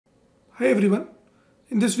Hi everyone.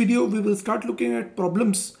 In this video we will start looking at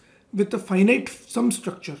problems with a finite sum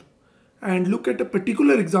structure and look at a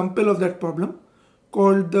particular example of that problem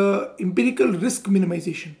called the empirical risk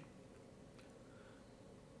minimization.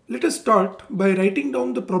 Let us start by writing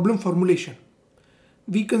down the problem formulation.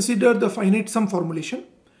 We consider the finite sum formulation,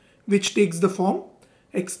 which takes the form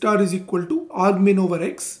x star is equal to argmin over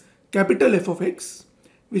x capital F of x,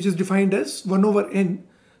 which is defined as 1 over n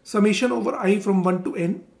summation over I from 1 to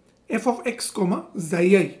n f of x comma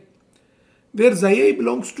xi I, where xi I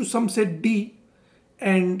belongs to some set D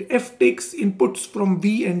and f takes inputs from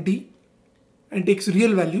v and d and takes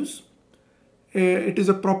real values. It is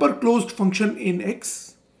a proper closed function in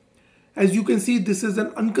x. As you can see, this is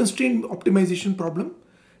an unconstrained optimization problem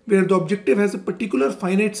where the objective has a particular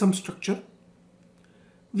finite sum structure.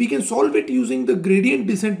 We can solve it using the gradient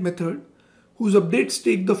descent method, whose updates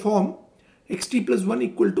take the form xt plus 1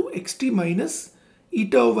 equal to xt minus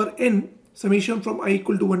eta over n summation from I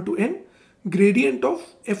equal to 1 to n gradient of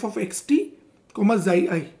f of xt comma xi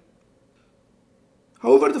I.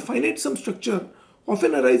 However, the finite sum structure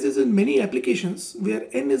often arises in many applications where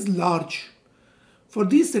n is large. For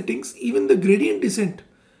these settings, even the gradient descent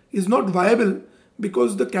is not viable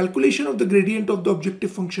because the calculation of the gradient of the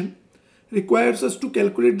objective function requires us to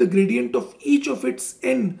calculate the gradient of each of its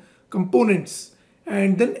n components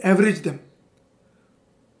and then average them.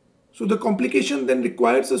 So the complication then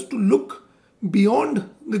requires us to look beyond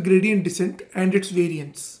the gradient descent and its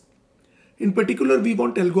variance. In particular, we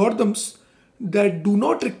want algorithms that do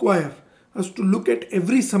not require us to look at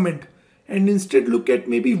every summand and instead look at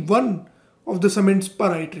maybe one of the summands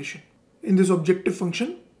per iteration in this objective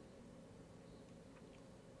function.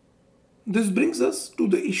 This brings us to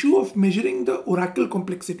the issue of measuring the oracle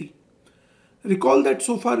complexity. Recall that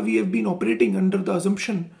so far we have been operating under the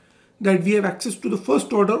assumption that we have access to the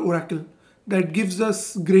first order oracle that gives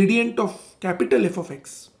us gradient of capital F of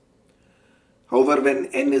x. However, when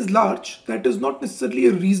n is large, that is not necessarily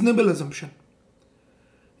a reasonable assumption.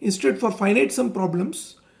 Instead, for finite sum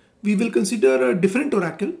problems, we will consider a different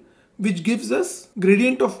oracle which gives us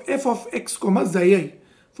gradient of f of x comma xi I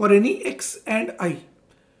for any x and I.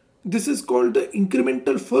 This is called the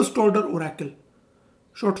incremental first order oracle.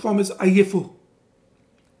 Short form is IFO.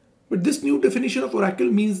 But this new definition of oracle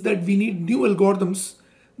means that we need new algorithms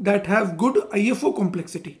that have good IFO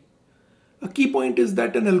complexity. A key point is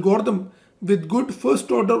that an algorithm with good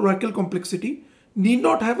first order oracle complexity need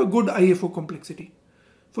not have a good IFO complexity.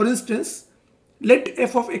 For instance, let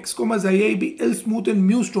f of x comma xi I be L smooth and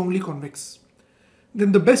mu strongly convex.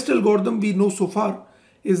 Then the best algorithm we know so far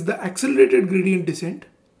is the accelerated gradient descent.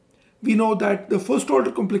 We know that the first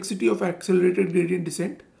order complexity of accelerated gradient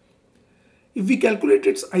descent, if we calculate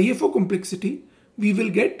its IFO complexity, we will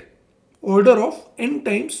get order of n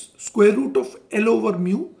times square root of L over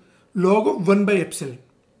mu log of 1 by epsilon,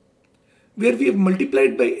 where we have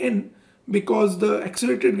multiplied by n because the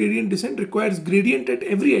accelerated gradient descent requires gradient at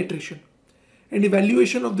every iteration, and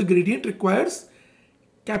evaluation of the gradient requires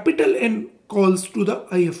capital N calls to the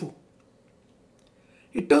IFO.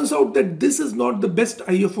 It turns out that this is not the best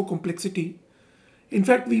IFO complexity. In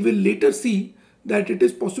fact, we will later see that it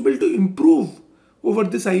is possible to improve over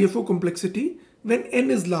this IFO complexity when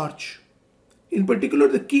n is large. In particular,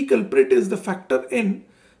 the key culprit is the factor n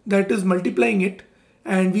that is multiplying it,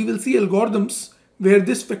 and we will see algorithms where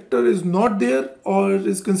this factor is not there or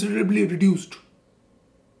is considerably reduced.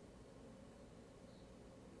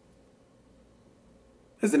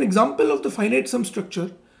 As an example of the finite sum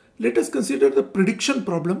structure, let us consider the prediction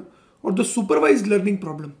problem or the supervised learning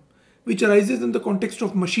problem, which arises in the context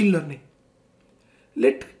of machine learning.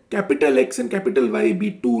 Let capital X and capital Y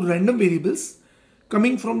be two random variables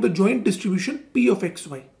coming from the joint distribution P of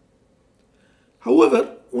xy.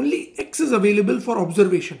 However, only x is available for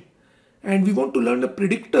observation, and we want to learn a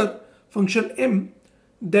predictor function m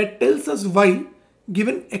that tells us y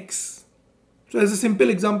given x. So as a simple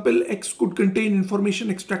example, x could contain information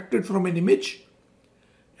extracted from an image,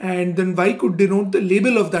 and then y could denote the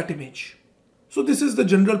label of that image. So this is the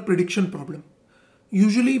general prediction problem.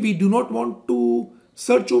 Usually we do not want to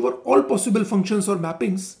search over all possible functions or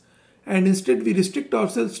mappings, and instead we restrict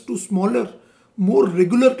ourselves to smaller, more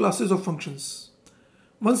regular classes of functions.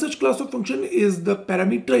 One such class of function is the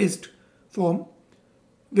parameterized form,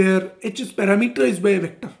 where h is parameterized by a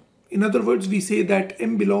vector. In other words, we say that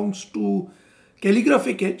m belongs to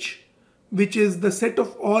calligraphic h, which is the set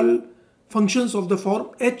of all functions of the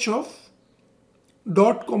form h of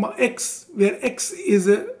dot comma x, where x is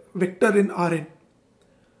a vector in Rn.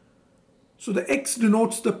 So the x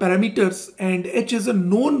denotes the parameters and h is a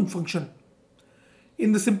known function.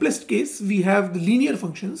 In the simplest case, we have the linear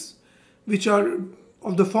functions, which are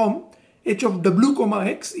of the form h of w comma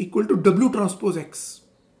x equal to w transpose x.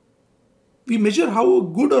 We measure how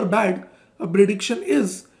good or bad a prediction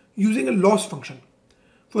is using a loss function.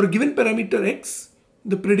 For a given parameter x,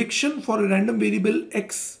 the prediction for a random variable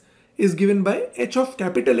x is given by h of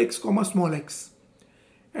capital X comma small x.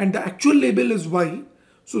 And the actual label is y,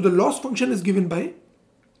 so the loss function is given by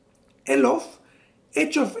L of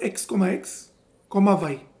h of x, comma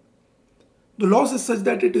y. The loss is such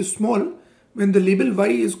that it is small when the label y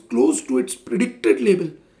is close to its predicted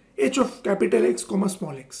label h of capital X, comma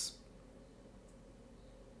small x.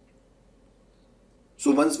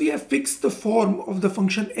 So once we have fixed the form of the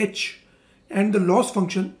function h and the loss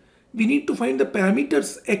function, we need to find the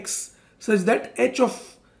parameters x such that h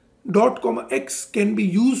of dot comma x can be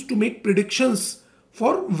used to make predictions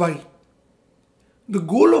for y. The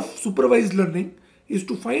goal of supervised learning is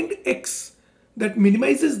to find x that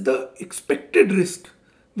minimizes the expected risk,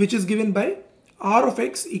 which is given by r of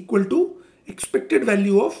x equal to expected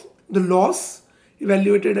value of the loss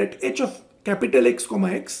evaluated at h of capital X,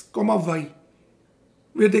 comma y,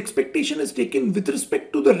 where the expectation is taken with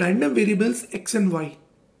respect to the random variables x and y.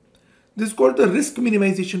 This is called the risk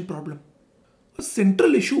minimization problem. A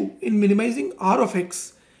central issue in minimizing r of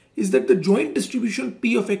x is that the joint distribution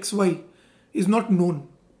p of xy is not known.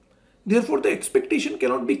 Therefore, the expectation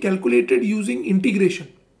cannot be calculated using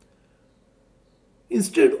integration.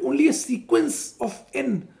 Instead, only a sequence of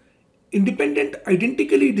n independent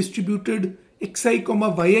identically distributed xi,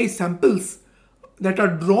 yi samples that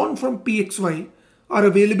are drawn from pxy are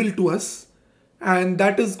available to us, and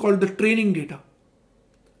that is called the training data.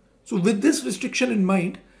 So with this restriction in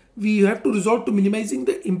mind, we have to resort to minimizing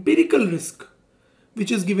the empirical risk,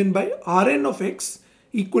 which is given by Rn of x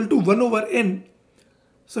equal to 1 over n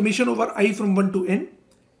summation over I from 1 to n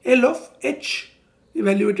L of h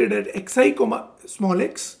evaluated at xi, small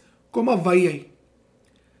x, yi,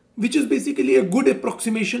 which is basically a good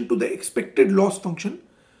approximation to the expected loss function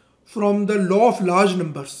from the law of large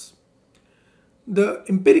numbers. The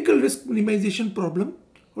empirical risk minimization problem,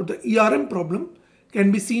 or the ERM problem,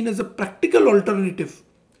 can be seen as a practical alternative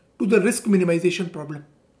to the risk minimization problem.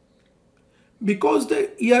 Because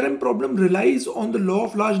the ERM problem relies on the law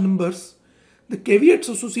of large numbers, the caveats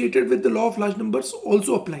associated with the law of large numbers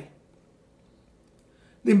also apply.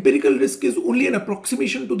 The empirical risk is only an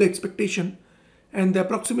approximation to the expectation, and the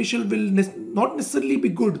approximation will not necessarily be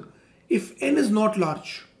good if n is not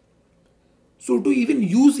large. So to even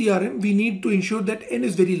use ERM, we need to ensure that n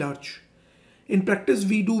is very large. In practice,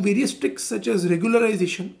 we do various tricks such as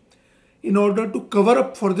regularization in order to cover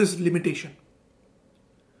up for this limitation.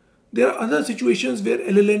 There are other situations where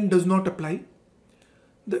LLN does not apply.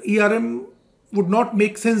 The ERM would not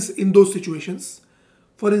make sense in those situations.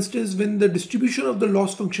 For instance, when the distribution of the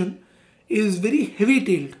loss function is very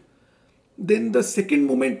heavy-tailed, then the second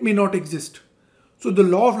moment may not exist. So the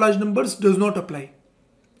law of large numbers does not apply.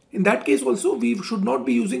 In that case also, we should not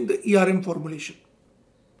be using the ERM formulation.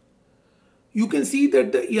 You can see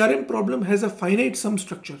that the ERM problem has a finite sum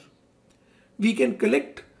structure. We can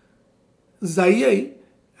collect xi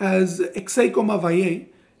as xi, yi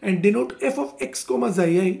and denote f of x,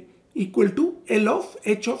 xi equal to L of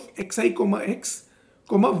h of xi, x,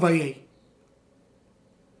 yi.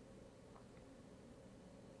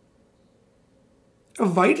 A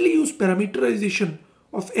widely used parameterization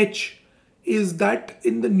of h is that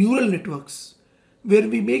in the neural networks, where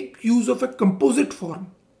we make use of a composite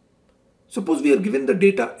form. Suppose we are given the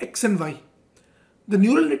data x and y. The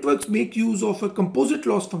neural networks make use of a composite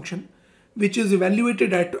loss function, which is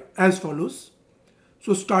evaluated at as follows.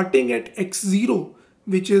 So starting at x0,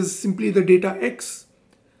 which is simply the data x,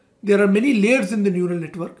 there are many layers in the neural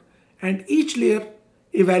network, and each layer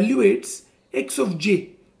evaluates x of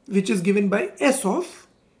j, which is given by s of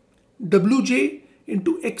wj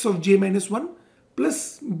into x of j minus 1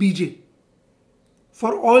 plus bj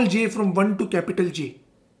for all j from 1 to capital J.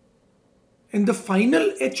 And the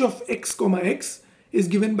final h of x, x is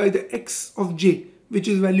given by the x of j, which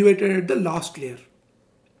is evaluated at the last layer.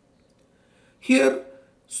 Here,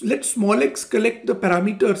 let small x collect the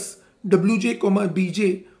parameters wj,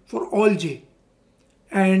 bj for all j,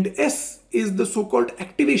 and s is the so-called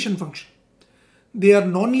activation function. They are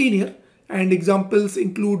non-linear, and examples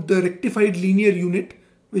include the rectified linear unit,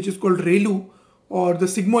 which is called ReLU, or the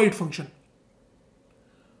sigmoid function.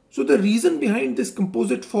 So the reason behind this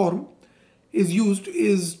composite form is used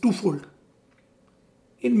is twofold.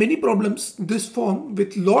 In many problems, this form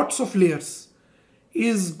with lots of layers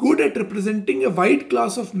is good at representing a wide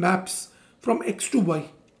class of maps from x to y.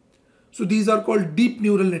 So these are called deep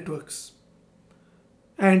neural networks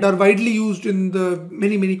and are widely used in the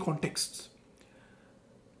many contexts.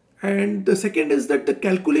 And the second is that the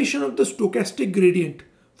calculation of the stochastic gradient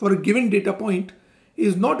for a given data point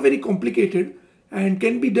is not very complicated and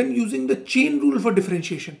can be done using the chain rule for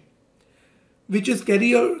differentiation, which is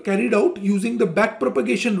carried out using the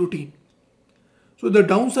backpropagation routine. So the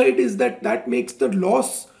downside is that makes the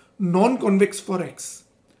loss non-convex for x.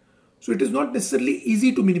 So it is not necessarily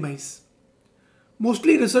easy to minimize.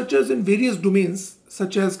 Mostly researchers in various domains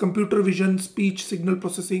such as computer vision, speech, signal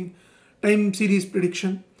processing, time series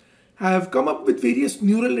prediction have come up with various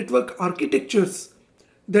neural network architectures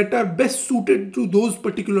that are best suited to those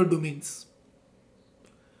particular domains.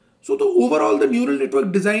 So the neural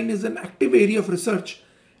network design is an active area of research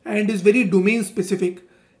and is very domain specific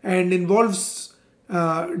and involves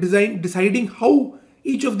deciding how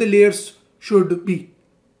each of the layers should be.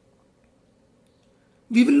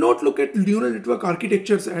 We will not look at neural network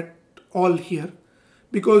architectures at all here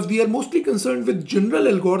because we are mostly concerned with general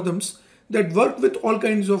algorithms that work with all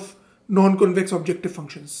kinds of non-convex objective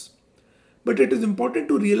functions. But it is important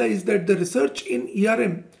to realize that the research in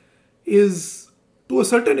ERM is to a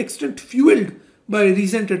certain extent fueled by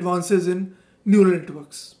recent advances in neural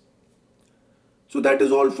networks. So that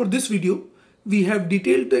is all for this video. We have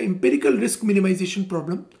detailed the empirical risk minimization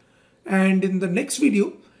problem, and in the next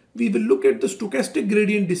video we will look at the stochastic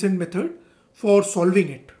gradient descent method for solving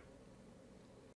it.